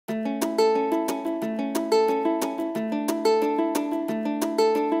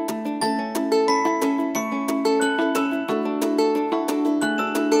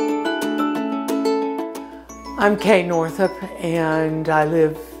I'm Kay Northup, and I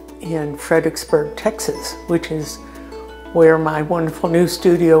live in Fredericksburg, Texas, which is where my wonderful new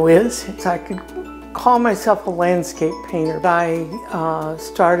studio is. So I could call myself a landscape painter. I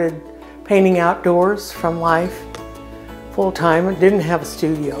started painting outdoors from life full-time and didn't have a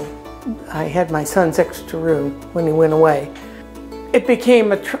studio. I had my son's extra room when he went away. It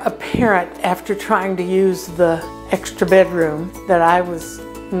became apparent after trying to use the extra bedroom that I was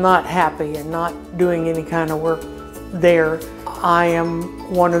not happy and not doing any kind of work there. I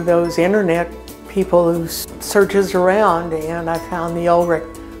am one of those internet people who searches around, and I found the Ulrich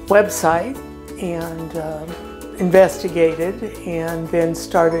website and investigated, and then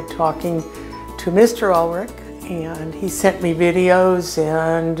started talking to Mr. Ulrich, and he sent me videos,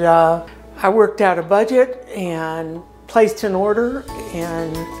 and I worked out a budget and placed an order,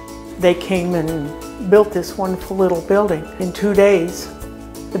 and they came and built this wonderful little building in 2 days.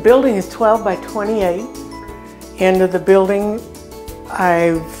 The building is 12 by 28. End of the building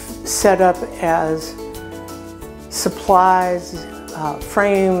I've set up as supplies,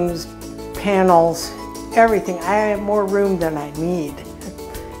 frames, panels, everything. I have more room than I need.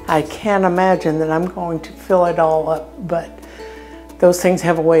 I can't imagine that I'm going to fill it all up, but those things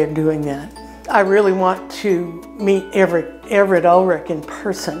have a way of doing that. I really want to meet Everett Ulrich in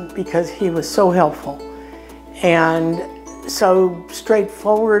person because he was so helpful and so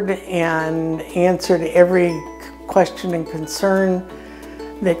straightforward and answered every question and concern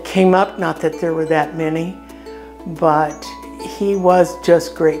that came up. Not that there were that many, but he was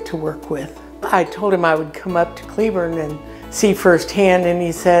just great to work with. I told him I would come up to Cleburne and see firsthand, and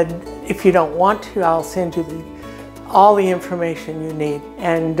he said, if you don't want to, I'll send you all the information you need.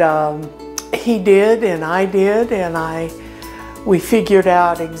 And he did, and I did, and we figured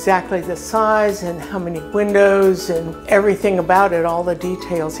out exactly the size and how many windows and everything about it, all the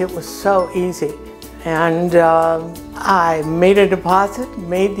details. It was so easy. And I made a deposit,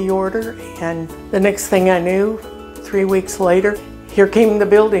 made the order, and the next thing I knew, 3 weeks later, here came the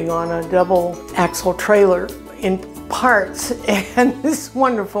building on a double axle trailer in parts, and this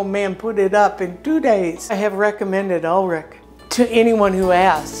wonderful man put it up in 2 days. I have recommended Ulrich to anyone who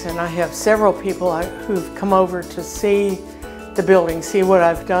asks, and I have several people who've come over to see the building, see what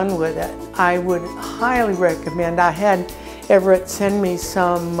I've done with it. I would highly recommend. I had Everett send me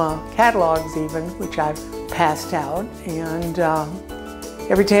some catalogs even, which I've passed out, and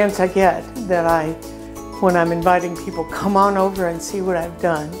every chance I get that when I'm inviting people, come on over and see what I've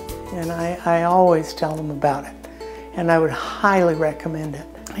done, and I always tell them about it, and I would highly recommend it.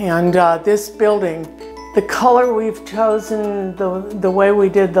 And this building, the color we've chosen, the way we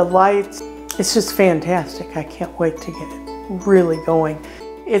did the lights, it's just fantastic. I can't wait to get it really going.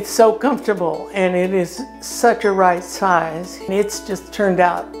 It's so comfortable, and it is such a right size. It's just turned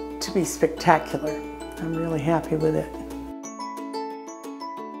out to be spectacular. I'm really happy with it.